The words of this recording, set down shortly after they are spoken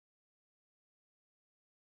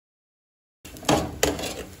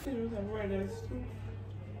It's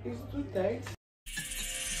too tight.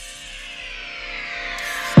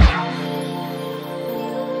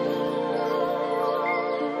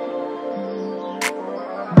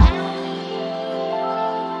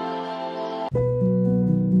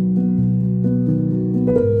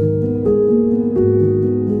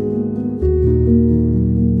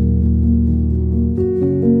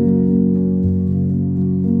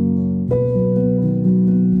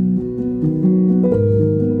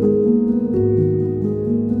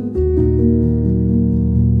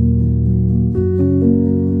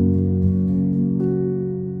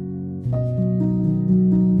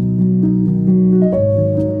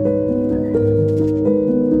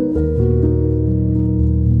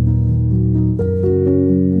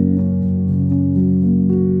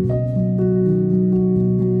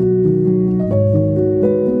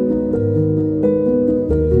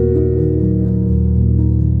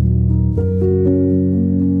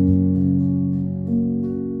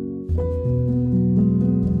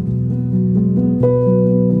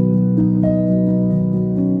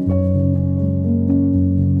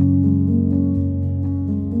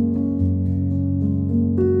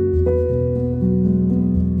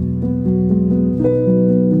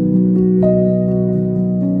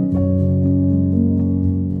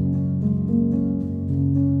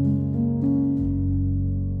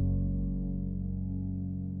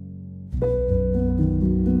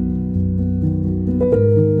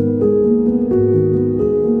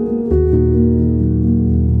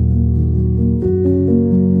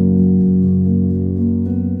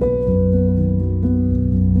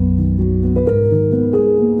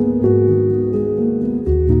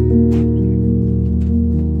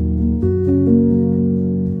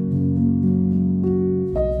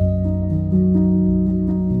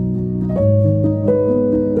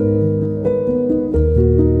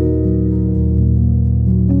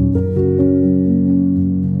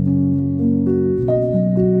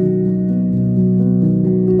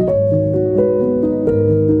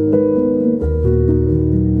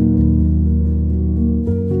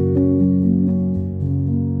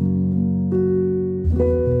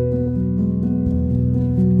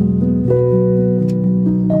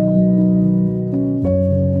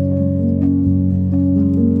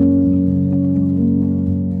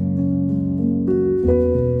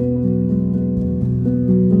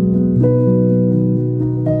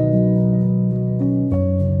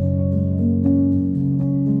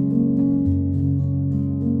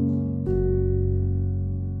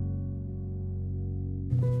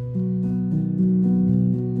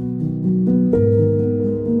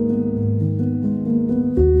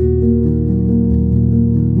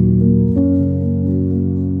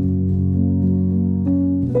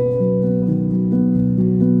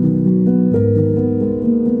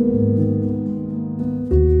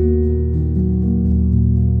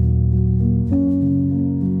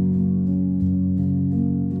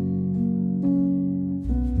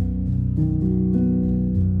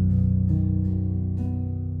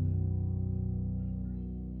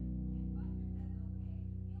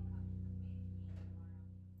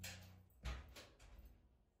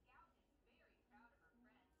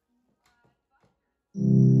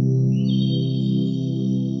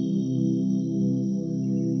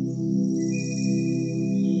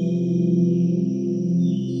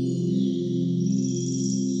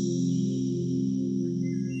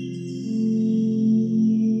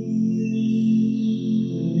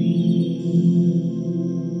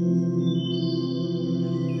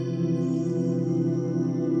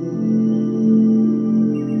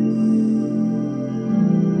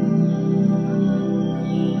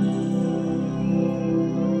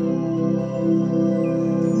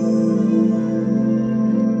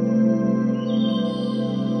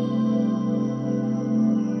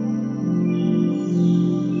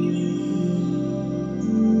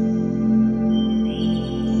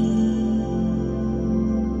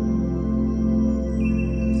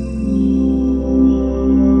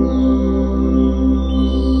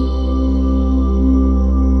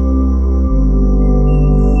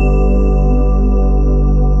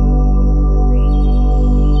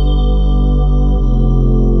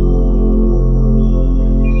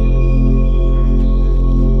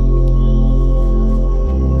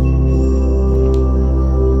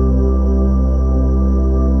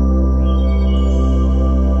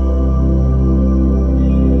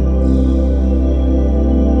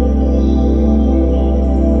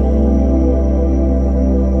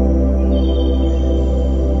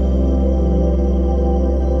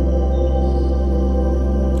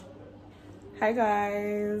 Hi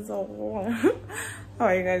guys. Oh, how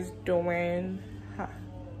are you guys doing?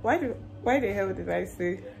 Why do Why the hell did I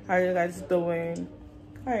say how are you guys doing?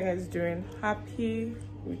 How are you guys doing? Happy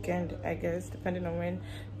weekend, I guess, depending on when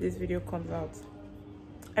this video comes out.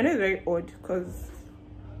 I know it's very odd because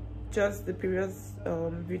just the previous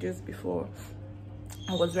videos before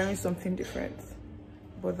I was wearing something different,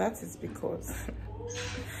 but that is because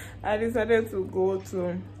I decided to go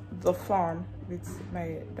to the farm with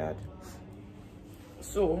my dad.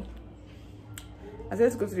 So I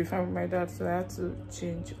decided to go to the farm with my dad, so I had to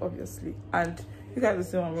change, obviously. And you guys will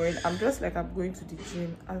see what I'm wearing. I'm just like I'm going to the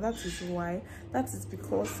gym, and that is why. That is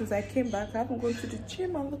because since I came back, I haven't gone to the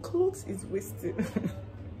gym, and the clothes is wasting.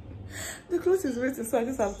 The clothes is wasting, so I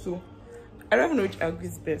just have to. I don't even know which outfit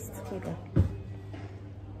is best. Hold on.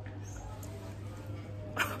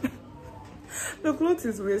 The clothes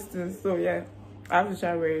is wasting, so yeah, I have to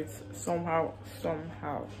try to wear it somehow. So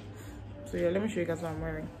yeah, let me show you guys what I'm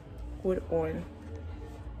wearing. Hold on.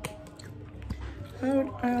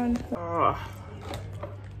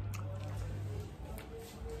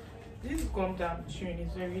 This gum that I'm chewing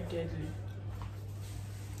is very deadly.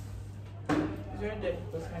 It's very deadly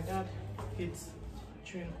because my dad hates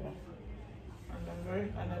chewing gum, and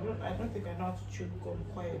I don't think I know how to chew gum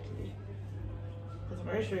quietly. Because I'm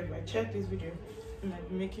very sure if I check this video, it might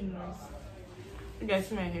be making noise. You guys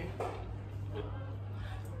see my hair?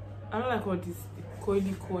 I don't like all this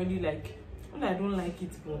coily, like, well, I don't like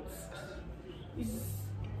it, but it's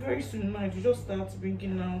very soon now. You just start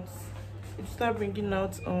bringing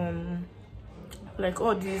out, like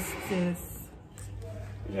all these things.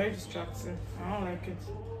 It's very distracting. I don't like it.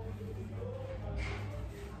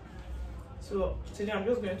 So today I'm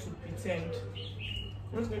just going to pretend.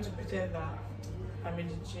 That I'm in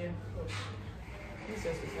the gym. This is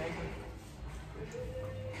exercising.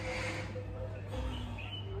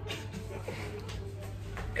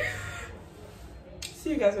 See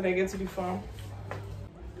you guys when I get to the farm.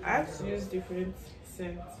 I have to use different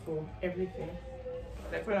scents for everything.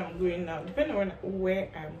 Like when I'm going now, depending on where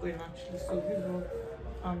I'm going actually. So this is what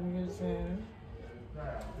I'm using.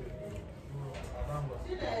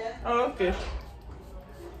 Oh, okay.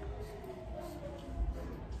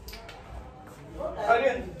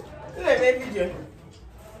 Video.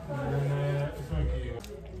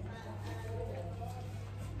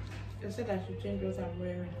 You said I should change what I'm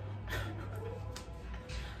wearing.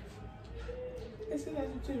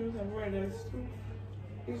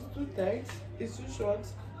 It's too tight, it's too short,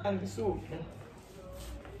 and it's so open.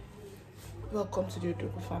 Welcome to the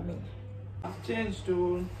Odoku family. I've changed.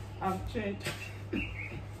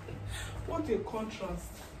 What a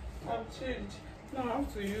contrast. I've changed. Now I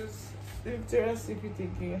have to use the Victoria's Secret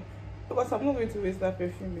again, because I'm not going to waste that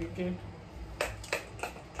perfume again.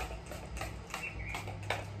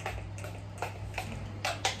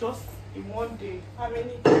 Just in one day. How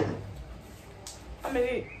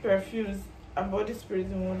many perfumes and body sprays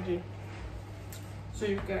in one day? So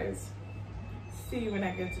you guys, see you when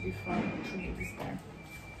I get to the farm through this time.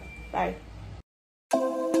 Bye.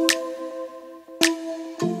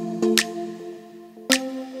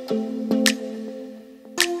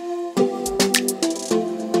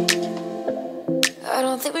 I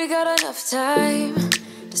don't think we got enough time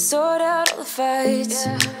to sort out all the fights,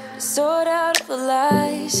 to sort out all the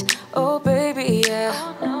lies. Oh baby, yeah.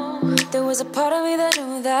 There was a part of me that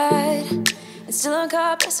knew that, and still I'm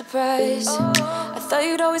caught by surprise. I thought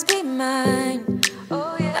you'd always be mine.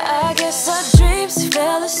 I guess our dreams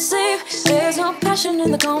fell asleep. There's no passion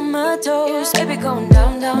in the comatose. Baby going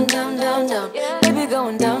down, down, down, down, down. Baby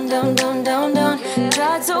going down, down, down, down, down.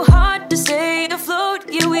 Tried so hard to stay afloat.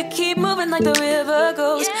 Yeah, we keep moving like the river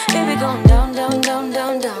goes. Baby going down, down, down,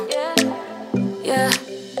 down, down. Yeah.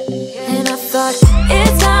 And I thought,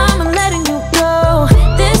 it's time I'm letting you go.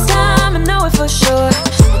 This time I know it for sure.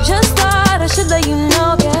 I just thought I should let you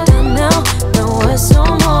know. Now, no words no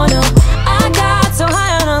more, no. I got so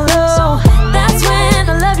high on a low. That's when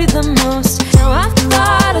I loved you the most. Now I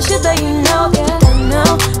thought I should let you know.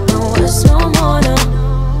 Now, no words no more, no.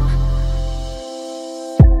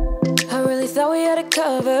 I really thought we had it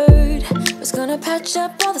covered. Was gonna patch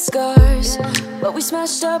up all the scars, but we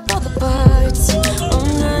smashed up all the parts. Oh,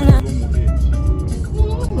 nah, nah.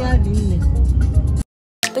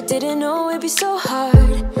 But didn't know it'd be so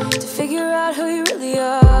hard to figure out who you really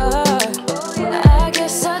are. I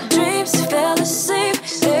guess our dreams fell asleep.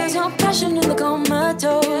 There's no passion in the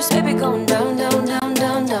comatose. Baby going down, down, down,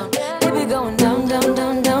 down, down. Baby going down, down,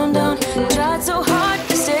 down, down, down. Tried so hard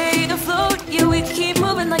to stay afloat. Yeah, we keep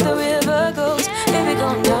moving like the river goes. Baby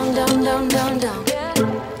going down, down, down, down, down.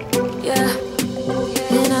 Yeah.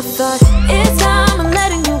 And I thought, it's time I'm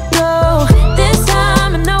letting you go. This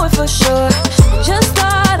time I know it for sure. Just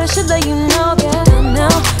thought I should let you know.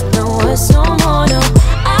 Now, no words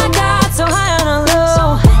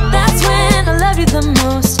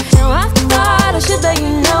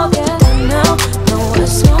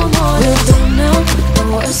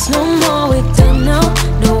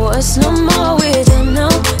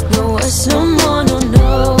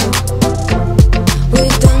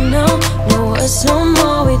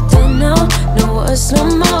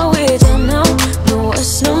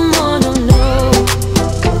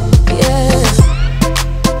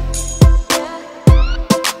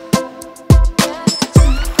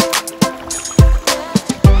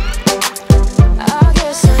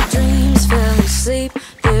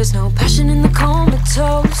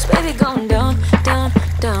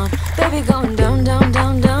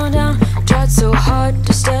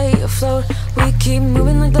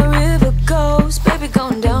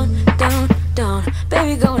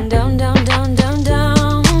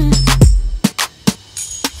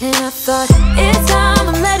And I thought, it's time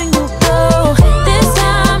I'm letting you go. This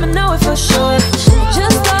time I know it for sure.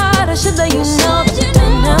 Just thought I should let you know that you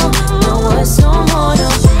don't know, no, it's no more, no.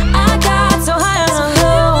 I got so high on a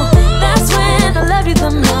low, that's when I loved you the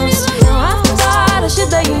most. Now I thought I should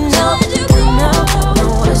let you know that you don't know,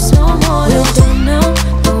 no, it's no more, no. We don't know,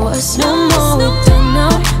 no, it's no more. We don't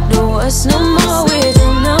know, no, it's no more. We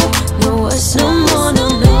don't know, no, it's no more, no,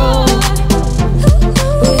 no.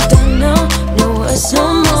 We don't know, no, it's no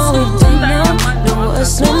more. We don't know, no,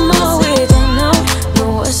 it's no more. We don't know,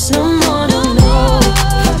 no, it's no more, no, no.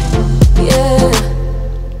 Yeah.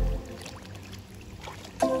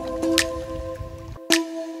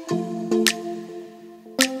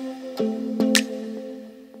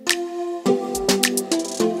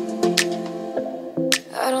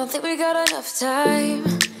 I don't think we got enough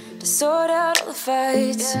time to sort out all the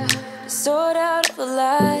fights, to sort out all the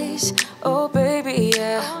lies. Oh baby,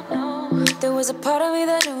 yeah. There was a part of me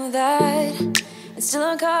that knew that, and still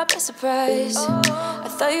I'm caught by surprise. I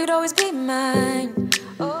thought you'd always be mine.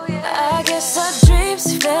 I guess our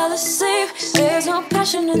dreams fell asleep. There's no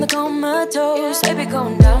passion in the comatose. Baby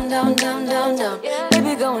going down, down, down, down, down.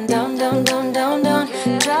 Baby going down, down, down, down, down.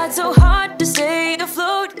 Tried so hard to stay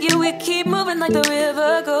afloat. Yeah, we keep moving like the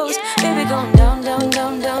river goes. Baby going down, down,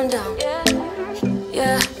 down, down, down.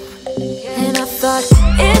 Yeah. And I thought,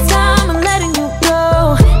 it's time I'm letting you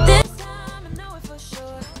go. This time I know it for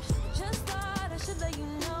sure. Just thought I should let you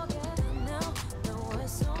know. Yeah, no,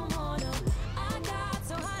 it's no more, no. I got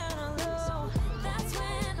so high on a low, that's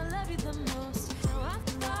when I love you the most. Now I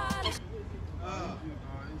thought I should,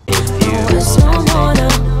 no, it's no more, no.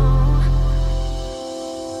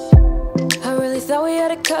 I really thought we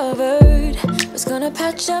had it covered. Was gonna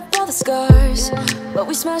patch up all the scars, but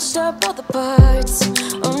we smashed up all the parts.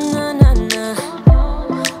 Oh na na na.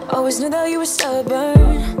 Always knew that you were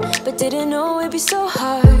stubborn, but didn't know it'd be so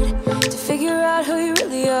hard to figure out who you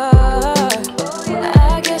really are.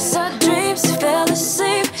 I guess our dreams fell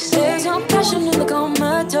asleep. There's no passion in the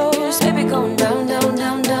comatose. Baby going down, down,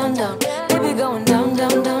 down, down, down. Baby going down,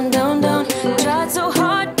 down, down, down, down. Tried so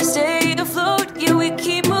hard to stay afloat. Yeah, we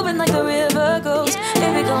keep moving like the river goes.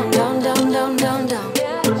 Baby going down, down, down, down, down.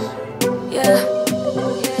 Yeah.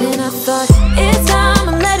 And I thought, it's time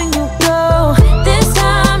I'm letting you go. This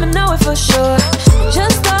time I know it for sure.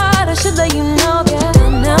 Just thought I should let you know. Yeah,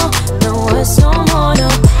 now, no, it's no more, no.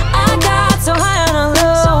 I got so high on a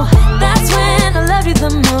low, that's when I loved you the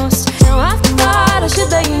most. Now I thought I should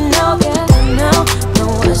let you know. Yeah, now, no,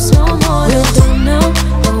 it's no more. We don't know,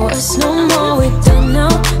 no, it's no more. We don't know,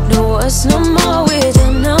 no, it's no more. We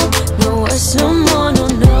don't know, no, it's no more, no,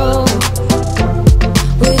 no.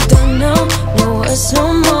 We don't know, no, it's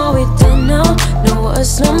no more. We don't know, no,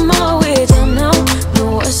 it's no more. We don't know,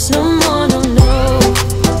 no, it's no more, no, no.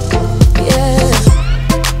 Yeah.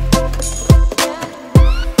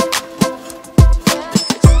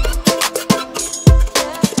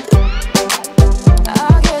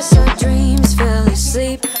 I guess our dreams fell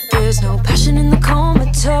asleep. There's no passion in the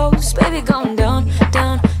comatose. Baby going down,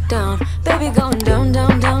 down, down. Baby going down,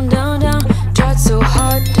 down, down, down, down. Tried so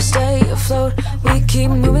hard to stay afloat. We keep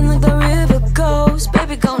moving like the river goes.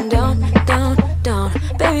 Baby going down, down, down.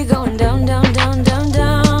 Baby going down, down, down, down.